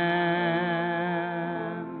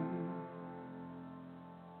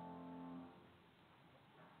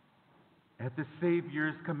 At the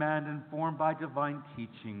Savior's command, informed by divine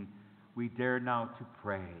teaching, we dare now to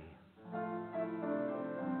pray.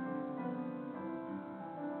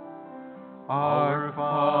 Our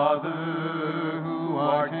Father, who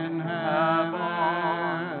art in heaven,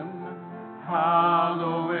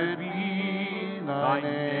 hallowed be thy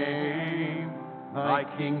name. Thy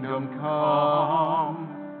kingdom come,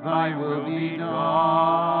 thy will be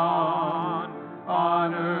done,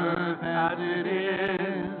 on earth as it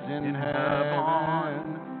is in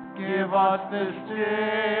heaven. Give us this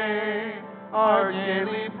day our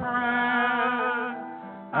daily bread,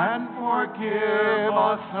 and forgive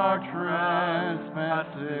us our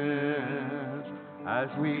trespasses, as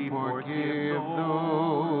we forgive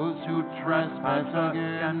those who trespass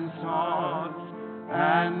against us.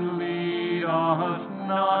 And lead us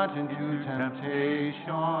not into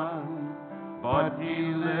temptation, but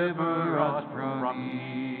deliver us from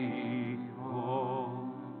evil.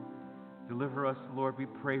 Deliver us, Lord, we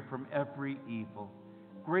pray, from every evil.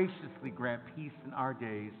 Graciously grant peace in our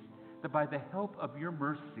days, that by the help of your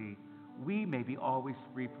mercy we may be always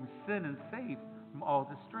free from sin and safe from all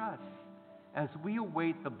distress, as we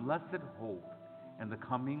await the blessed hope and the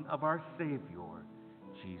coming of our Savior,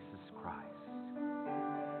 Jesus Christ.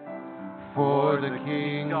 For the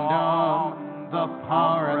kingdom, the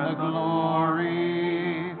power, and the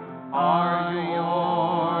glory are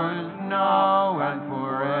yours now and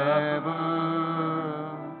forever.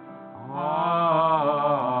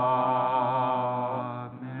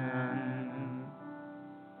 Amen.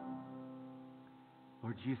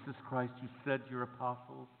 Lord Jesus Christ, you said to your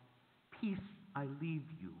apostles, "Peace I leave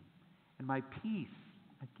you, and my peace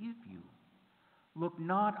I give you. Look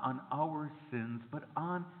not on our sins, but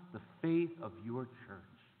on the faith of your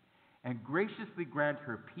church, and graciously grant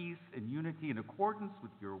her peace and unity in accordance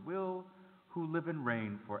with your will, who live and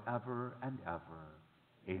reign forever and ever.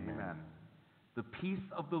 Amen. Amen. The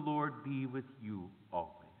peace of the Lord be with you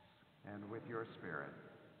always." And with your spirit.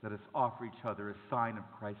 Let us offer each other a sign of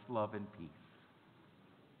Christ's love and peace.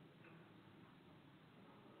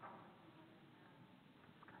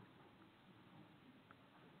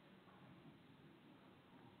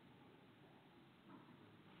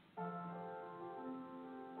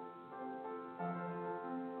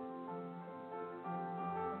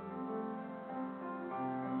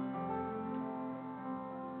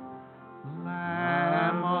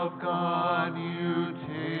 Lamb of God, you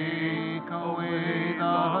take away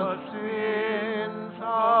the sins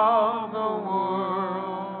of the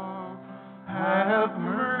world. Have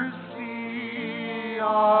mercy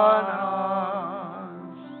on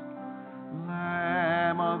us.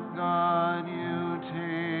 Lamb of God, you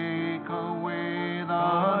take away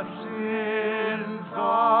the sins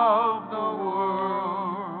of the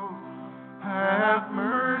world. Have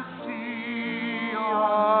mercy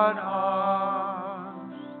on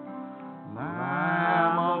us.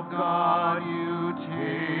 Lamb of God, you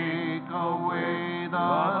take away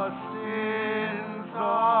the sins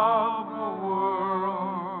of the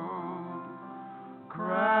world.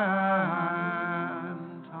 Grant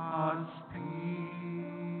us peace.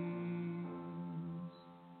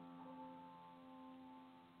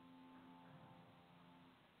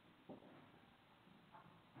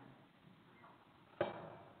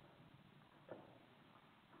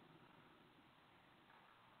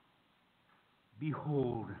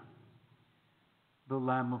 Behold the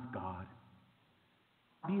Lamb of God.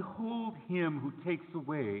 Behold him who takes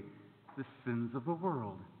away the sins of the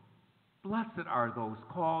world. Blessed are those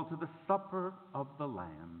called to the supper of the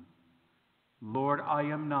Lamb. Lord, I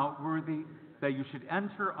am not worthy that you should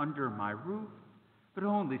enter under my roof, but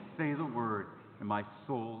only say the word, and my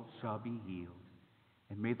soul shall be healed.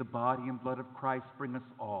 And may the body and blood of Christ bring us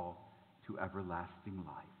all to everlasting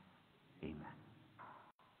life. Amen.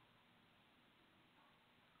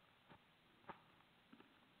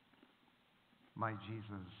 My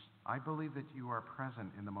Jesus, I believe that you are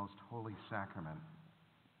present in the most holy sacrament.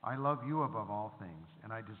 I love you above all things,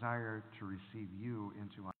 and I desire to receive you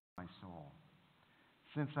into my soul.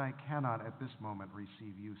 Since I cannot at this moment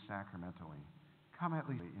receive you sacramentally, come at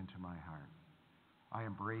least into my heart. I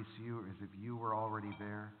embrace you as if you were already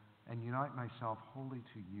there, and unite myself wholly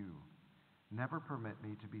to you. Never permit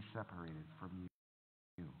me to be separated from you.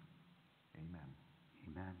 Amen.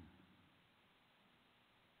 Amen.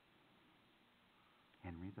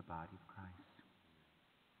 Henry, the body of Christ.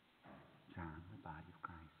 John, the body of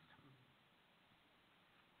Christ.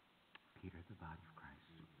 Peter, the body of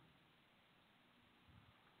Christ.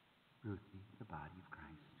 Ruthie, the body of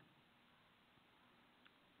Christ.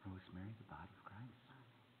 Rosemary, the body of Christ.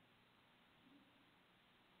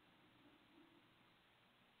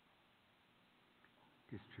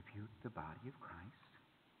 Distribute the body of Christ.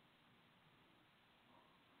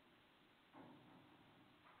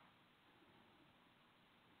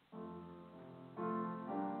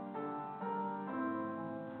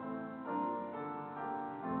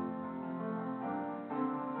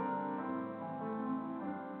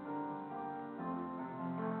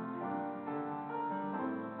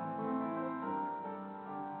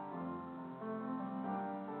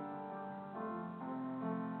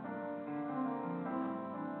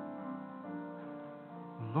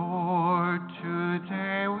 Lord,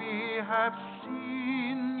 today we have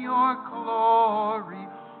seen your glory.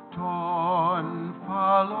 Dawn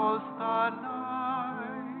follows the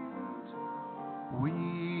night. We,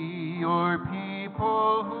 your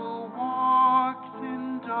people who walked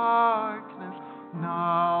in darkness,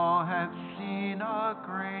 now have seen a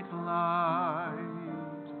great light.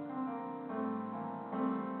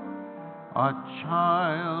 A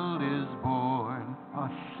child is born, a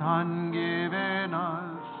son given us.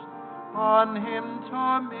 On him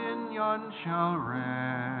dominion shall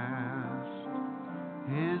rest.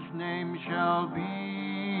 His name shall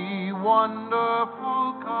be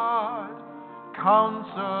Wonderful God,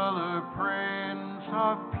 Counselor, Prince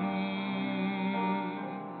of Peace.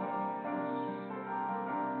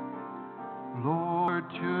 Lord,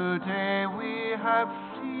 today we have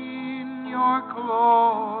seen your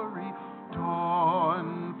glory.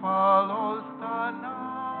 Dawn follows the night.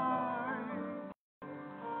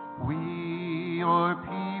 We, your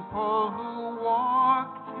people who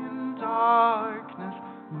walked in darkness,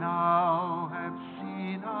 now have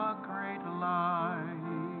seen a great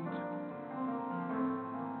light.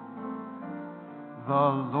 The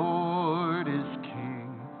Lord is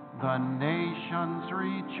King, the nations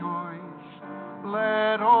rejoice.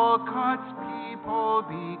 Let all God's people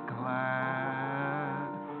be glad.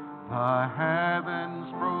 The heavens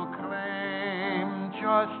proclaim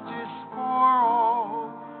justice for all.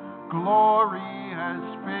 Glory has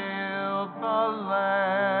filled the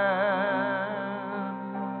land.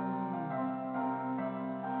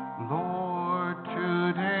 Lord,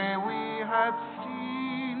 today we have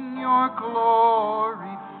seen your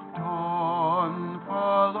glory. Dawn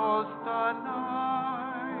follows the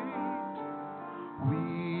night. We,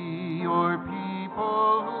 your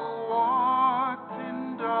people who walked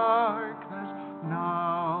in darkness,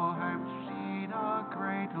 now have seen a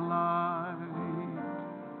great light.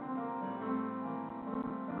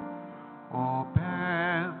 O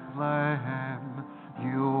Bethlehem,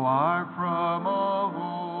 you are from of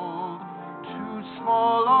old, too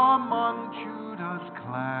small among Judah's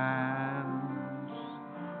clans.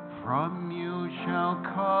 From you shall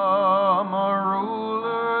come a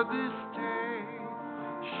ruler this day,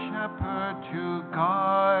 shepherd to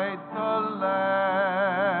guide the land.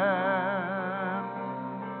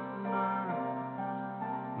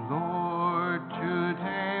 Lord,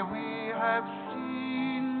 today we have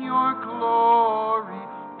seen your glory.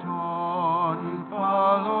 Dawn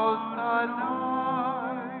follows the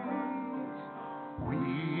night. We,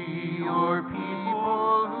 your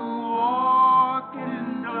people who walk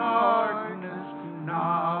in darkness,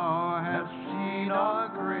 now have seen a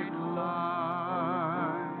great light.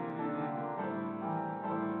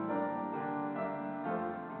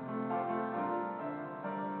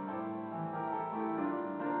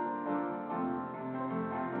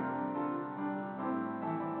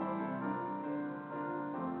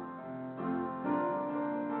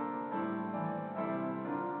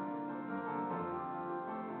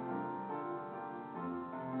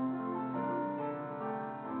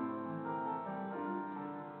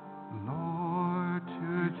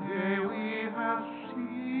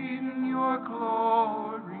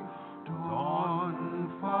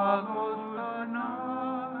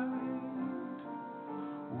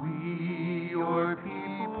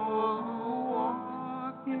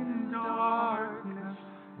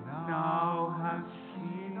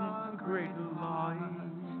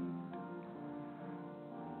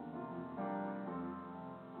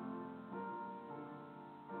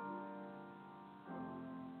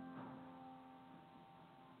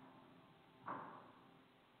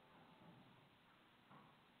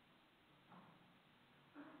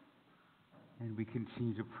 And we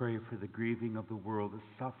continue to pray for the grieving of the world, the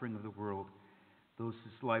suffering of the world, those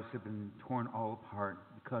whose lives have been torn all apart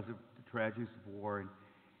because of the tragedies of war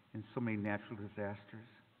and so many natural disasters.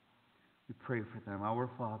 We pray for them. Our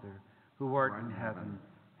Father, who art in heaven,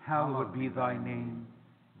 hallowed be thy name.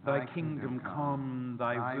 Thy kingdom come,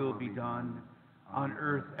 thy will be done, on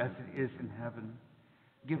earth as it is in heaven.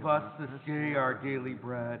 Give us this day our daily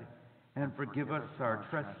bread, and forgive us our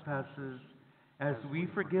trespasses, as we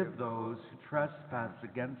forgive those who trespass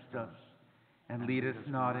against us. And lead us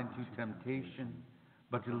not into temptation,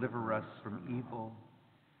 but deliver us from evil.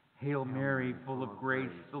 Hail Mary, full of grace,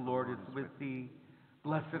 the Lord is with thee.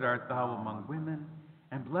 Blessed art thou among women,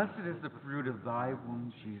 and blessed is the fruit of thy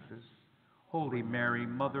womb, Jesus. Holy Mary,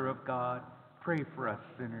 Mother of God, pray for us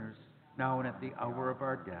sinners, now and at the hour of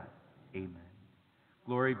our death. Amen.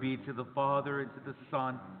 Glory be to the Father, and to the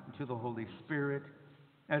Son, and to the Holy Spirit,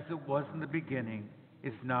 as it was in the beginning,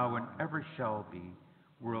 is now, and ever shall be,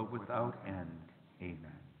 world without end.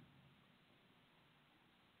 Amen.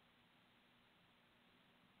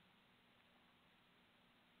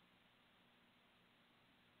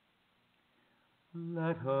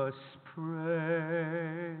 Let us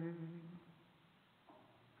pray.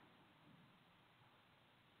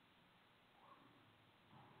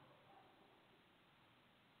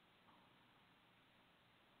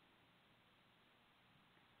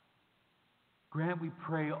 Grant, we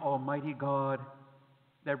pray, Almighty God,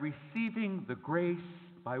 that receiving the grace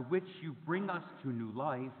by which you bring us to new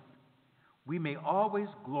life, we may always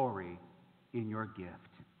glory in your gift.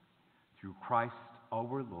 Through Christ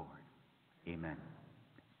our Lord. Amen.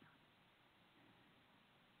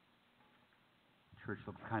 Church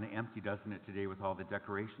looks kind of empty, doesn't it, today with all the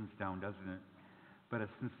decorations down, doesn't it? But a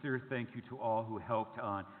sincere thank you to all who helped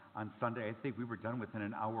on Sunday. I think we were done within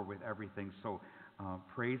an hour with everything, so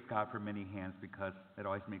praise God for many hands, because it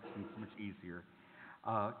always makes things so much easier.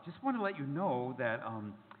 Just want to let you know that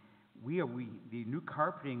the new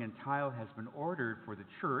carpeting and tile has been ordered for the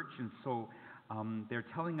church, and so they're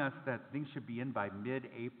telling us that things should be in by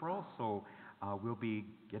mid-April, so we'll be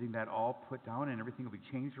getting that all put down and everything will be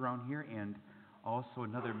changed around here. And also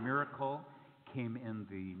another miracle came in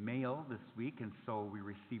the mail this week, and so we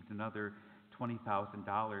received another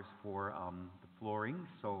 $20,000 for the flooring,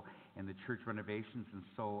 and the church renovations, and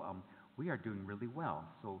so we are doing really well.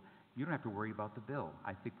 So you don't have to worry about the bill.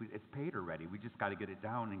 I think it's paid already. We just got to get it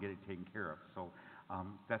down and get it taken care of. So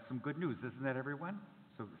that's some good news, isn't that, everyone?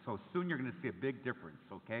 So soon you're going to see a big difference,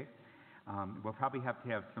 okay? We'll probably have to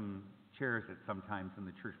have some chairs at sometimes in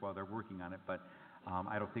the church while they're working on it, but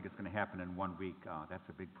I don't think it's going to happen in 1 week. That's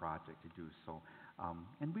a big project to do. So,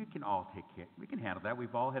 and we can all take care. We can handle that.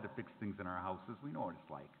 We've all had to fix things in our houses. We know what it's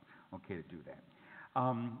like, okay, to do that.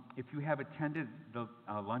 If you have attended the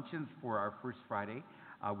luncheons for our First Friday,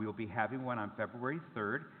 we will be having one on February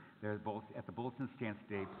 3rd. They're both at the Bulletin Stance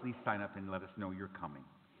Day. Please sign up and let us know you're coming.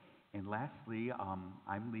 And lastly,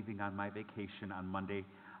 I'm leaving on my vacation on Monday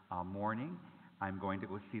morning. I'm going to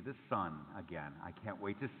go see the sun again. I can't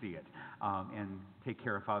wait to see it and take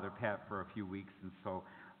care of Father Pat for a few weeks. And so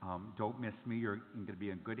don't miss me. You're going to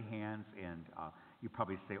be in good hands. And you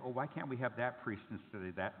probably say, oh, why can't we have that priest instead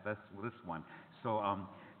of that's this one? So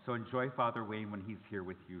enjoy Father Wayne when he's here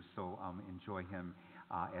with you. So enjoy him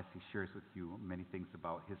as he shares with you many things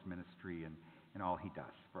about his ministry and all he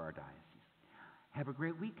does for our diocese. Have a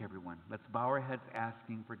great week, everyone. Let's bow our heads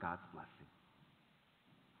asking for God's blessing.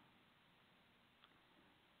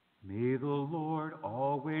 May the Lord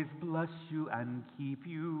always bless you and keep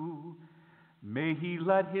you. May he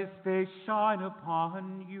let his face shine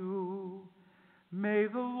upon you. May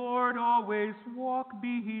the Lord always walk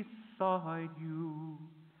beside you.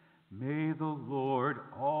 May the Lord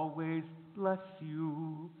always bless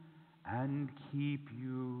you and keep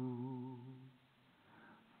you.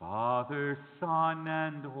 Father, Son,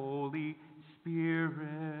 and Holy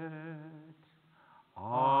Spirit.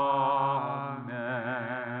 Amen.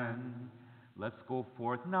 Let's go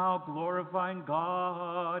forth now, glorifying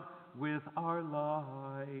God with our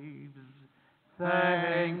lives.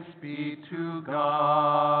 Thanks be to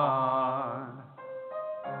God.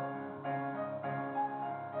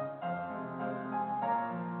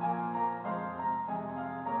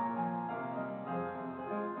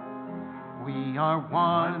 We are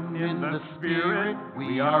one in the Spirit,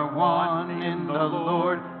 we are one in the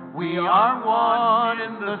Lord. We are one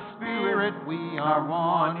in the Spirit, we are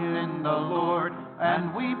one in the Lord.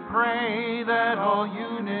 And we pray that all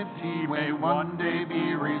unity may one day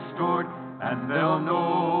be restored. And they'll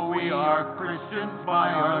know we are Christians by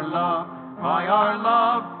our love, by our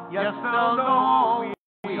love. Yes, they'll know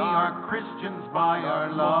we are Christians by our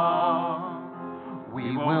love.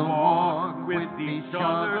 We will walk with each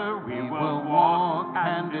other. We will walk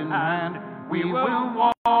hand in hand. We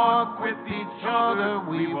will walk with each other.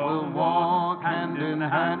 We will walk hand in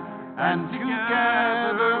hand. And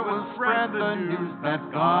together we'll spread the news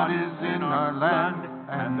that God is in our land.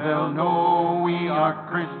 And they'll know we are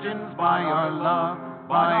Christians by our love,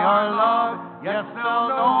 by our love. Yes, they'll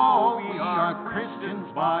know we are Christians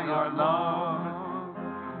by our love.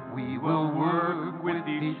 We will work with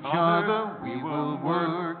each other. We will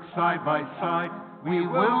work side by side. We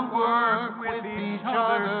will work with each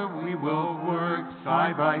other. We will work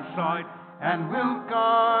side by side. And we'll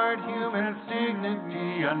guard human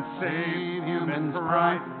dignity and save human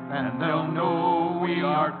pride. And they'll know we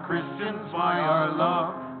are Christians by our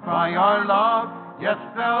love, by our love. Yes,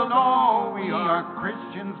 they'll know we are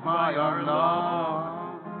Christians by our love.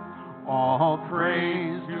 All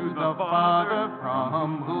praise to the Father,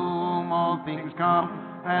 from whom all things come,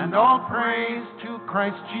 and all praise to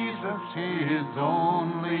Christ Jesus, his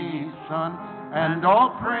only Son. And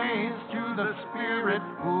all praise to the Spirit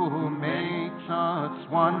who makes us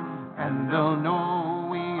one. And they'll know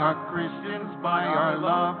we are Christians by our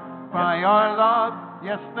love, by our love.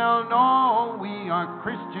 Yes, they'll know we are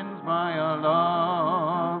Christians by our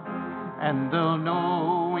love. And they'll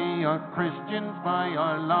know we are Christians by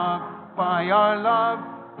our love, by our love.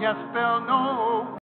 Yes, they'll know